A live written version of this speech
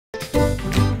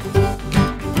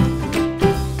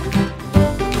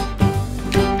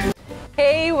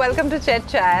welcome to Chet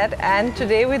Chat, and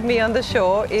today with me on the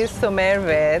show is Sophomore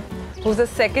Vaid, who's a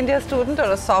second-year student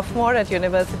or a sophomore at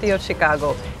University of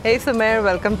Chicago. Hey Sophomore,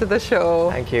 welcome to the show.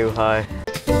 Thank you, hi.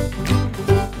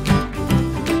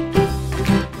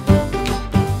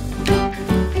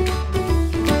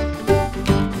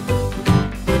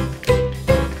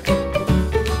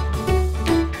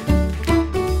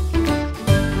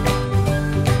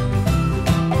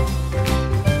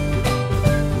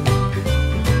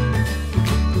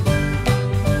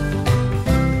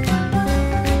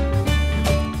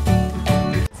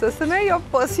 So Sophomore, you're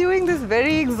pursuing this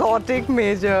very exotic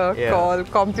major called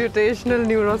Computational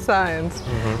Neuroscience.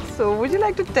 So would you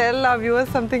like to tell our viewers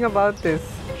something about this?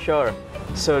 Sure.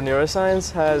 So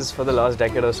neuroscience has, for the last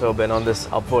decade or so, been on this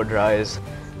upward rise,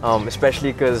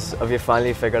 especially because we've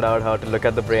finally figured out how to look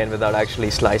at the brain without actually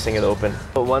slicing it open.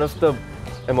 So one of the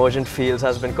emergent fields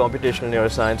has been computational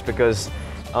neuroscience because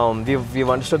we've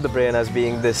understood the brain as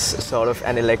being this sort of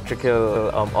an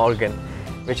electrical organ,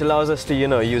 which allows us to,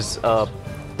 use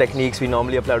techniques we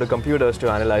normally apply to computers to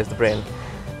analyze the brain.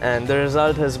 And the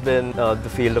result has been the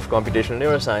field of computational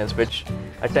neuroscience, which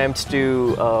attempts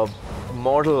to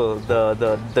model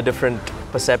the different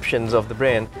perceptions of the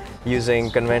brain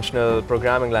using conventional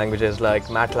programming languages like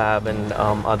MATLAB and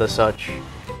other such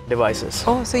devices.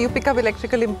 Oh, so you pick up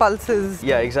electrical impulses.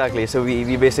 Yeah, exactly. So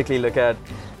we basically look at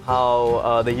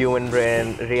how the human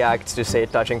brain reacts to, say,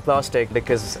 touching plastic,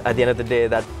 because at the end of the day,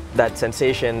 that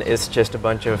sensation is just a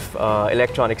bunch of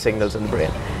electronic signals in the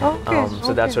brain.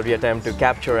 So that's what we attempt to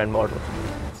capture and model.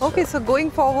 Okay, so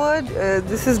going forward,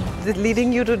 this is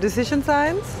leading you to decision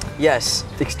science? Yes,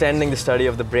 extending the study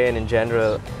of the brain in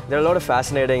general. There are a lot of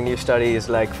fascinating new studies,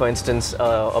 like for instance,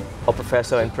 a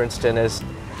professor in Princeton is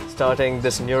starting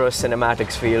this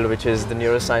neurocinematics field, which is the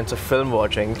neuroscience of film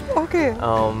watching. Okay.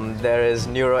 There is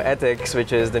neuroethics,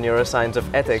 which is the neuroscience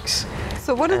of ethics.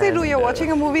 So what do they do? You're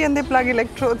watching a movie and they plug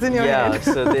electrodes in your head? Yeah,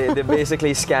 so they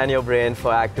basically scan your brain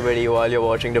for activity while you're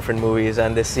watching different movies,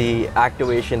 and they see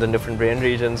activations in different brain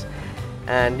regions.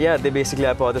 And yeah, they basically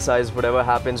hypothesize whatever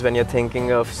happens when you're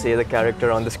thinking of, say, the character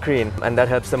on the screen. And that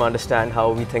helps them understand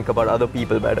how we think about other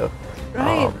people better.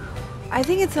 Right. I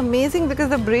think it's amazing because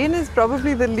the brain is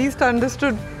probably the least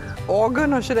understood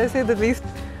organ, or should I say the least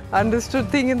understood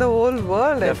thing in the whole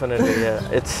world. Definitely, yeah.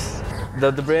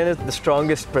 The brain is the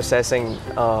strongest processing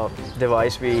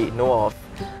device we know of,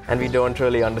 and we don't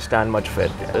really understand much of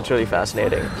it. It's really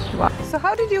fascinating. Wow. So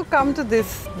how did you come to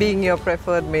this being your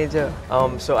preferred major?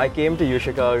 So I came to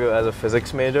UChicago as a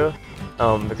physics major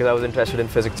because I was interested in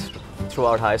physics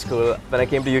throughout high school. When I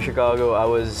came to UChicago, I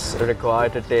was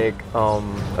required to take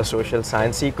a social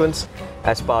science sequence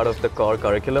as part of the core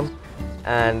curriculum.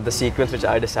 And the sequence which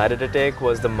I decided to take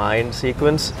was the mind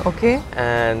sequence. Okay.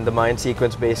 And the mind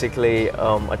sequence basically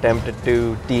attempted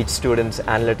to teach students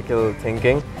analytical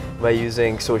thinking by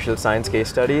using social science case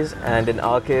studies. And in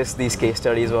our case, these case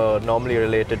studies were normally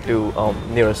related to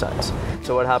neuroscience.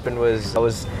 So what happened was I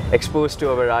was exposed to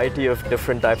a variety of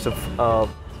different types of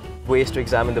ways to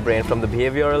examine the brain, from the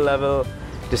behavioral level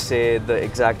to, say, the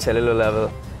exact cellular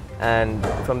level. And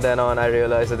from then on, I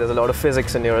realized that there's a lot of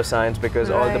physics in neuroscience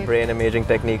because all the brain imaging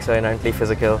techniques are inherently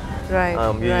physical.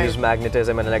 You use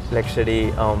magnetism and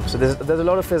electricity, so there's a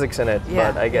lot of physics in it,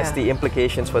 but I guess the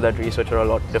implications for that research are a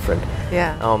lot different.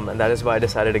 And that is why I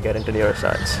decided to get into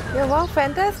neuroscience. Yeah, wow,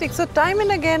 fantastic. So time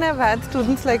and again, I've had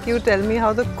students like you tell me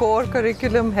how the core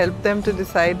curriculum helped them to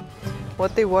decide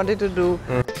what they wanted to do.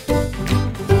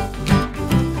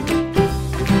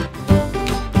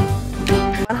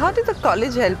 How did the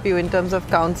college help you in terms of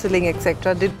counseling,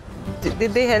 etc.? Did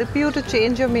they help you to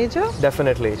change your major?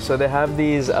 Definitely. So they have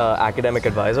these academic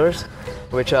advisors,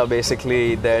 which are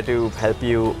basically there to help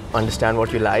you understand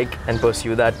what you like and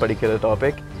pursue that particular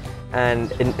topic.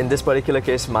 And in this particular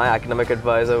case, my academic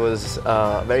advisor was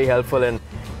very helpful in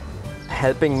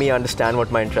helping me understand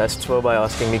what my interests were by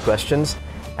asking me questions.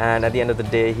 And at the end of the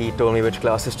day, he told me which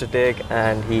classes to take,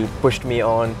 and he pushed me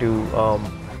on to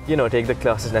take the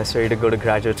classes necessary to go to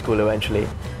graduate school eventually.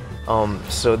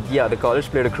 So yeah, the college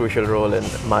played a crucial role in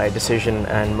my decision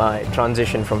and my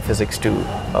transition from physics to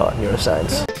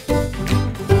neuroscience.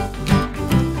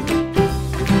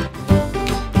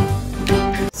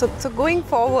 So going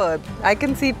forward, I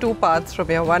can see two paths from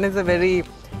here. One is a very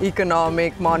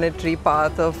economic, monetary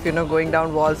path of going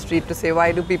down Wall Street to say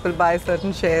why do people buy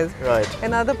certain shares. Right.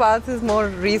 Another path is more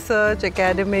research,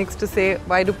 academics, to say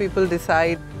why do people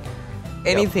decide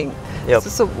anything.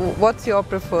 So what's your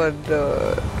preferred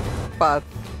path?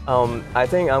 I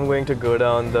think I'm going to go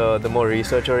down the more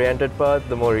research-oriented path,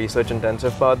 the more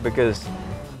research-intensive path, because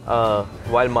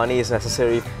while money is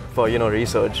necessary for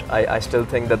research, I still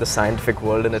think that the scientific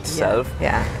world in itself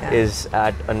is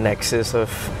at a nexus of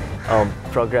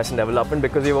progress and development,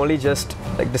 because we've only just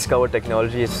discovered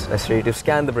technology is necessary to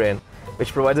scan the brain,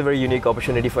 which provides a very unique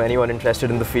opportunity for anyone interested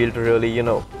in the field to really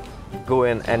go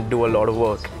in and do a lot of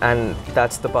work. And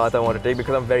that's the path I want to take,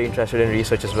 because I'm very interested in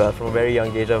research as well. From a very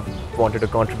young age, I've wanted to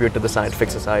contribute to the scientific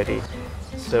society.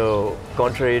 So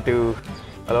contrary to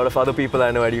a lot of other people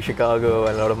I know at UChicago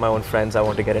and a lot of my own friends, I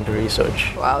want to get into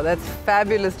research. Wow, that's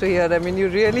fabulous to hear. I mean, you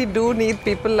really do need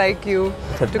people like you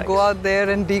to go out there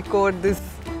and decode this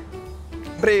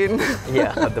brain.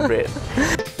 Yeah, the brain.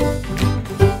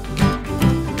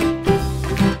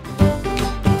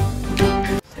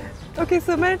 Okay,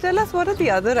 so Sophomore, tell us, what are the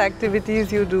other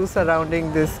activities you do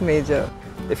surrounding this major?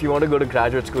 If you want to go to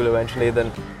graduate school eventually,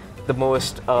 then the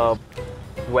most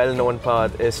well-known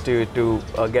path is to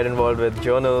get involved with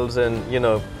journals and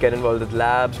get involved with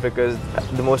labs, because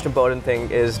the most important thing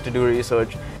is to do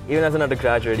research. Even as an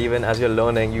undergraduate, even as you're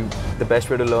learning, the best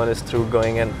way to learn is through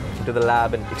going into the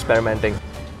lab and experimenting.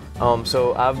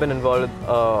 So I've been involved with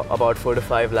about 4 to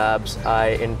 5 labs.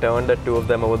 I interned at 2 of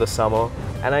them over the summer,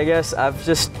 and I guess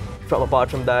apart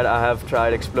from that, I have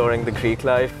tried exploring the Greek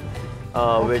life,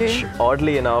 which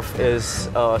oddly enough is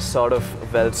sort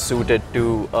of well suited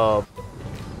to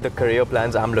the career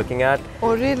plans I'm looking at.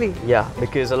 Oh, really? Yeah,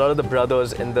 because a lot of the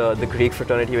brothers in the Greek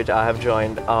fraternity which I have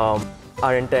joined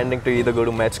are intending to either go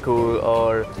to med school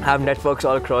or have networks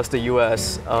all across the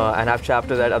US and have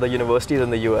chapters at other universities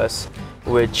in the US,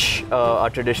 which are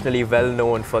traditionally well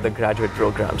known for the graduate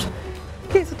programs.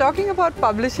 Okay, so talking about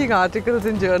publishing articles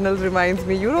in journals reminds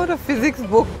me, you wrote a physics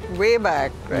book way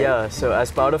back, right? Yeah, so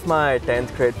as part of my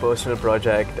 10th grade personal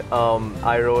project,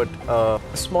 I wrote a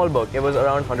small book. It was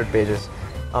around 100 pages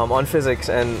on physics,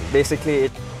 and basically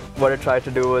what I tried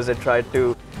to do was I tried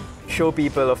to show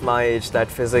people of my age that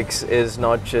physics is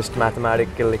not just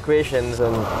mathematical equations,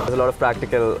 and there's a lot of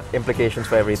practical implications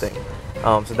for everything.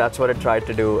 So that's what I tried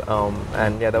to do,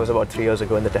 and yeah, that was about 3 years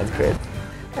ago in the 10th grade.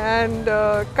 And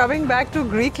coming back to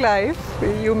Greek life,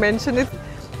 you mentioned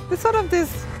there's sort of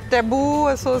this taboo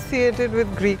associated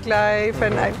with Greek life,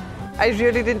 and I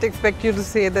really didn't expect you to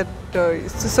say that.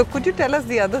 So could you tell us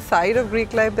the other side of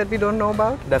Greek life that we don't know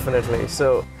about? Definitely.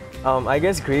 So I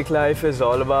guess Greek life is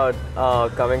all about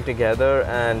coming together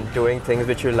and doing things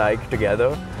which you like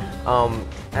together.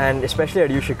 And especially at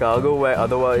UChicago, where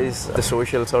otherwise the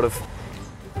social sort of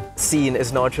scene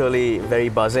is not really very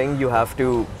buzzing, you have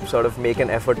to sort of make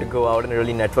an effort to go out and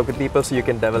really network with people so you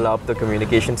can develop the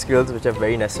communication skills which are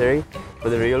very necessary for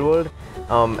the real world.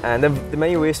 And there are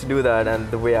many ways to do that,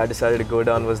 and the way I decided to go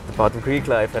down was the path of Greek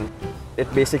life, and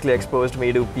it basically exposed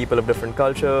me to people of different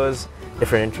cultures,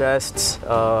 different interests,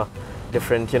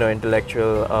 different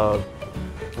intellectual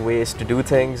ways to do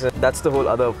things. And that's the whole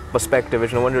other perspective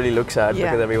which no one really looks at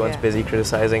because everyone's busy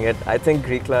criticizing it. I think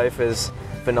Greek life is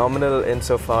phenomenal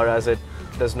insofar as it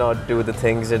does not do the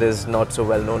things it is not so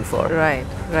well known for. Right,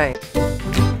 right.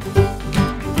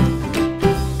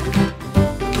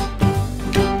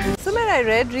 I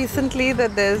read recently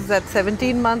that there's that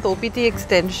 17-month OPT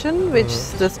extension which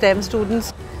the STEM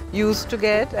students used to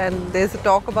get, and there's a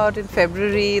talk about in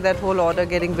February that whole order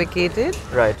getting vacated.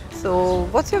 Right. So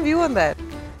what's your view on that?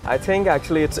 I think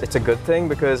actually it's a good thing,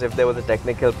 because if there was a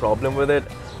technical problem with it,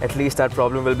 at least that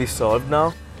problem will be solved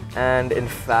now. And in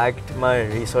fact, my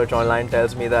research online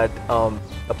tells me that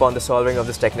upon the solving of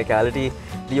this technicality,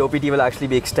 the OPT will actually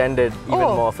be extended even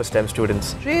more for STEM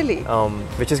students. Really?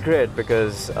 Which is great,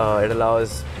 because it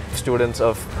allows students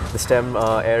of the STEM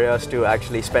areas to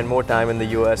actually spend more time in the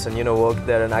US and work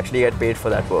there and actually get paid for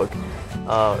that work,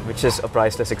 which is a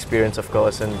priceless experience, of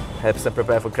course, and helps them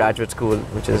prepare for graduate school,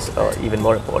 which is even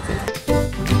more important.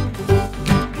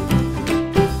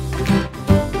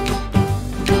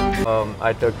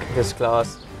 I took this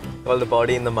class called The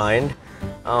Body and the Mind,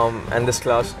 and this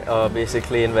class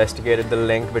basically investigated the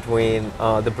link between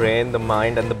the brain, the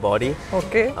mind and the body.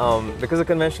 Okay. Because the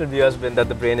conventional view has been that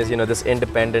the brain is this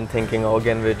independent thinking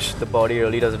organ which the body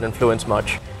really doesn't influence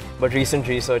much. But recent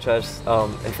research has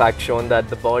in fact shown that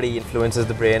the body influences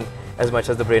the brain as much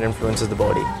as the brain influences the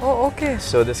body. Oh, okay.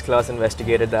 So this class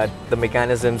investigated the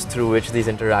mechanisms through which these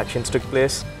interactions took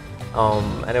place,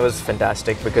 and it was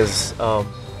fantastic because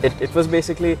it was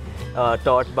basically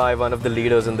taught by one of the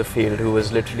leaders in the field who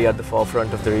was literally at the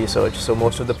forefront of the research. So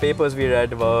most of the papers we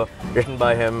read were written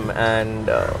by him, and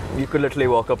you could literally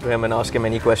walk up to him and ask him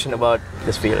any question about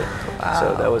this field. Wow.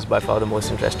 So that was by far the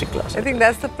most interesting class. I think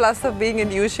that's the plus of being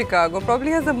in U Chicago.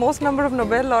 Probably has the most number of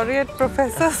Nobel laureate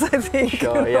professors, I think.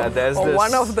 Sure, yeah, there's or this,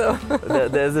 one of them.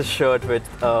 there's this shirt with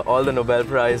all the Nobel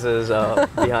prizes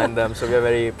behind them, so we're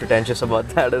very pretentious about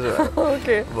that as well.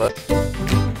 Okay. But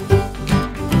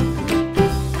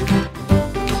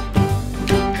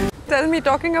tell me,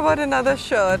 talking about another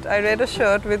shirt, I read a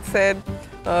shirt which said,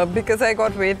 because I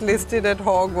got waitlisted at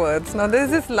Hogwarts. Now there's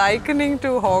this likening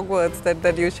to Hogwarts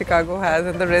that U Chicago has,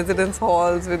 and the residence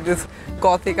halls with this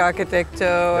Gothic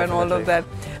architecture and all of that.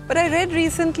 But I read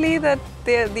recently that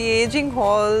the aging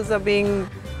halls are being,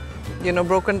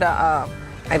 broken down,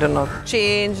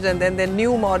 changed, and then there are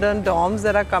new modern dorms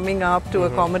that are coming up to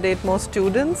accommodate more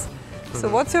students. So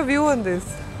what's your view on this?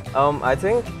 I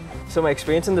think, so my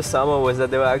experience in the summer was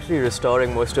that they were actually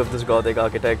restoring most of this Gothic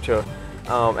architecture.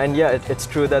 And yeah, it's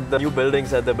true that the new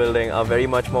buildings that they're building are very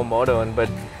much more modern, but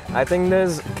I think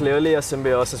there's clearly a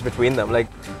symbiosis between them. Like,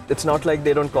 it's not like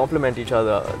they don't complement each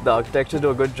other. The architects do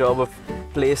a good job of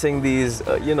placing these,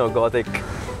 Gothic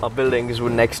buildings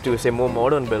next to, say, more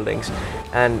modern buildings.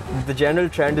 And the general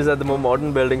trend is that the more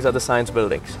modern buildings are the science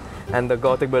buildings, and the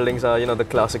Gothic buildings are, the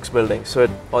classics buildings. So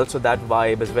also that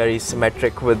vibe is very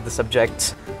symmetric with the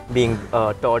subjects being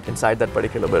taught inside that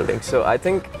particular building. So I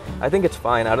think it's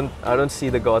fine. I don't see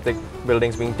the Gothic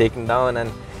buildings being taken down,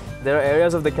 and there are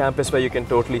areas of the campus where you can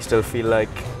totally still feel like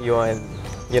you are in,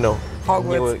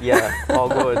 Hogwarts.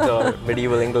 Hogwarts or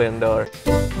medieval England or.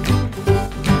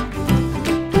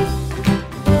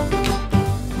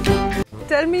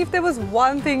 Tell me, if there was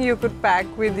one thing you could pack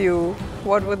with you,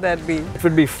 what would that be? It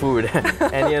would be food.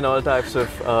 Any and all types of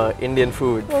Indian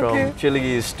food, from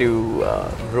chilies to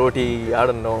roti, I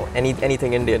don't know,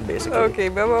 anything Indian basically. Okay,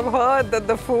 but I've heard that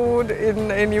the food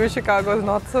in U Chicago is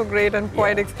not so great and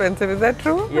quite expensive. Is that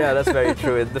true? Yeah, that's very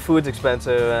true. The food's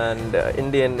expensive, and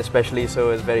Indian especially so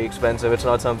is very expensive. It's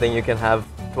not something you can have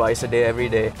twice a day, every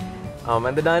day.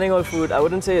 And the dining hall food, I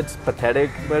wouldn't say it's pathetic,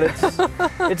 but it's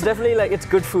definitely it's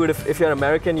good food. If you're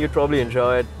American, you'd probably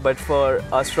enjoy it. But for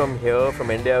us from here, from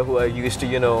India, who are used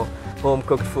to, home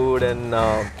cooked food, and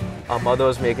our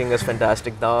mothers making us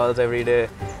fantastic dals every day,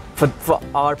 for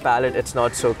our palate, it's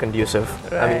not so conducive.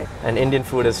 Right. I mean, and Indian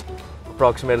food is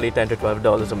approximately $10 to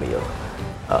 $12 a meal,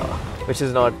 which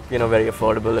is not, very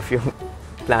affordable if you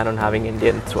plan on having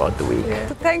Indian throughout the week. Yeah.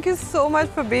 So thank you so much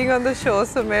for being on the show,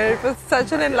 Sophomore. It was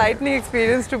such an enlightening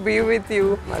experience to be with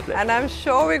you. My pleasure. And I'm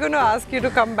sure we're going to ask you to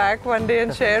come back one day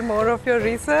and share more of your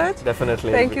research.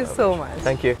 Definitely. Thank you so much.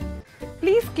 Thank you.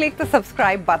 Please click the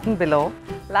subscribe button below.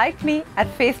 Like me at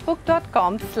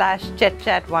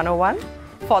facebook.com/ChetChat101.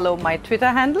 Follow my Twitter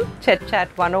handle,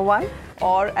 ChetChat101,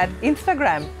 or at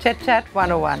Instagram,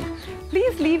 ChetChat101.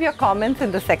 Please leave your comments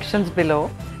in the sections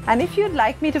below. And if you'd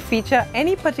like me to feature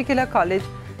any particular college,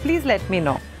 please let me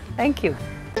know. Thank you.